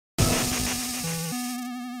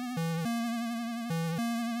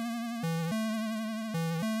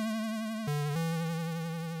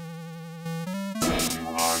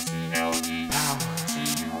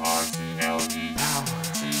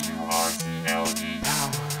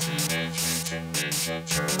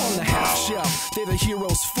they're the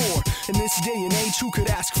heroes for. In this day and age, who could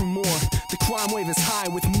ask for more? The crime wave is high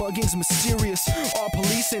with muggings mysterious. All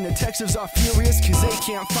police and detectives are furious, cause they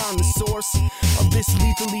can't find the source of this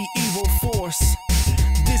lethally evil force.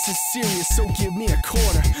 This is serious, so give me a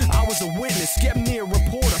quarter. I was a witness, get me a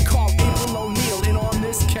reporter. Call April O'Neil in on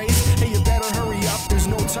this case. Hey, you better hurry up, there's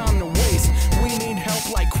no time to waste. We need help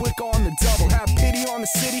like quick on the double. Have pity on the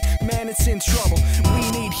city, man, it's in trouble. We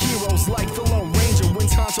need heroes like the Lone Ranger. When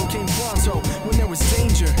Tonto came pronto, when there was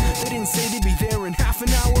danger. They didn't say they'd be there in half an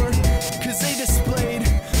hour, cause they displayed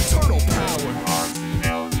turtle power.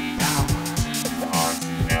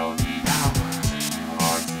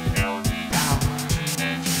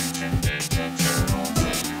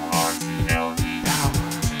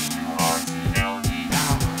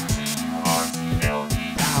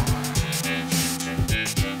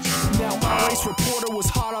 Reporter was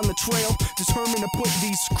hot on the trail, determined to put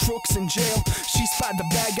these crooks in jail. She spied the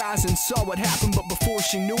bad guys and saw what happened, but before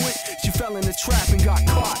she knew it, she fell in a trap and got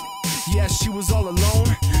caught. Yeah, she was all alone,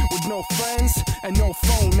 with no friends and no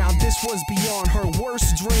phone. Now this was beyond her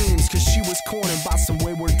worst dreams, cause she was cornered by some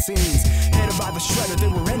wayward teens. Headed by the shredder, they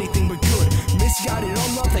were anything but good. Misguided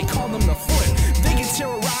on love, they called them the foot. They could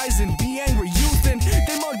terrorize and be angry youth, and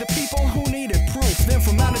they mugged the people who needed proof. Then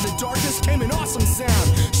from out of the darkness came an awesome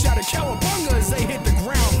sound. Shouted cowabunga as they hit the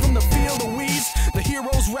ground. From the field of weeds, the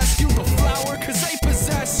heroes rescued the flower, cause they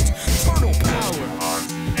possessed turtle power.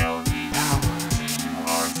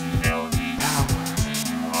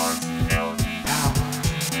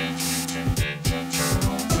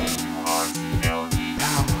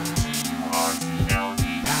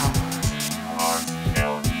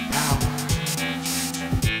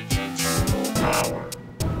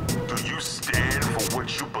 Do you stand for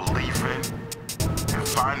what you believe in and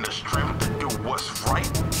find the strength to do what's right?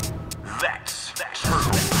 That's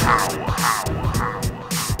turtle power.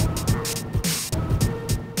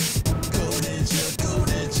 Go ninja, go,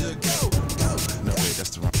 go. No wait,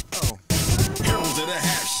 that's the wrong. Oh. Heroes in a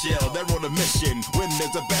half shell, they're on a mission. When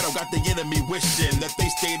there's a battle, got the enemy wishing that they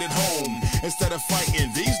stayed at home instead of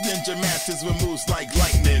fighting. These ninja masters with moves like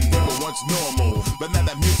lightning. They were once normal, but now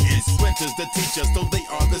they're mutants. Splinters the teachers, so they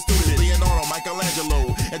are the students. Leonardo,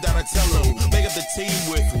 Michelangelo, and Donatello make up the team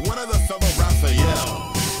with one of the fellow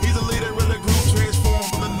Raphael. He's a leader in the group, transformed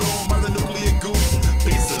from the norm by the nuclear goop.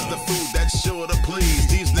 Pizza's the food that's sure to please.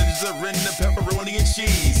 These ninjas are in the pepperoni and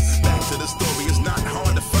cheese. Back to the story, it's not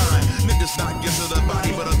hard to find. Ninjas not gifts of the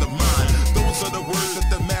body, but of the mind. Those are the words that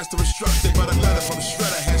the master instructed, but a letter from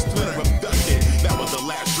Shredder has Splinter abducted. That was the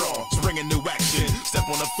last straw, springing new action. Step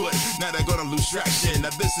on the foot, now they're gonna lose traction. Now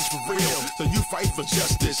this is for real, so you fight for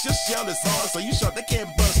justice. Just yell as hard, so you shot, they can't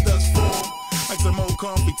bust us for. Like some old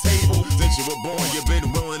comfy table. Since you were born, you've been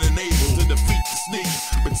willing and able to defeat the sneak,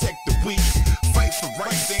 protect the weak, fight for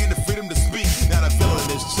rights and the freedom to speak. Now the villain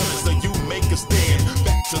is chilling, so you make a stand.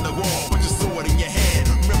 Back to the wall, put your sword in your hand.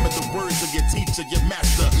 Remember the words of your teacher, your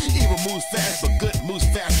master. Evil moves fast, but good moves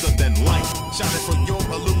faster than light. Shout it for your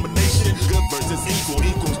illumination. Good versus evil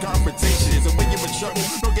equals confrontation. So when you're in trouble,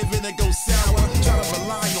 don't give in and go sour. Try to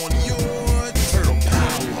rely on your turtle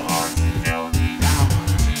power.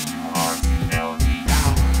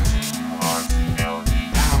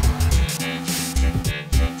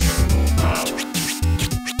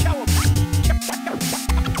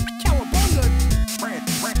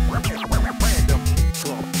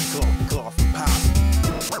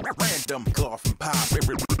 Random cloth and pop,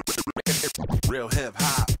 real hip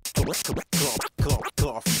hop,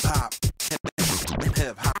 cloth and pop,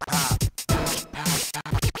 hip hop.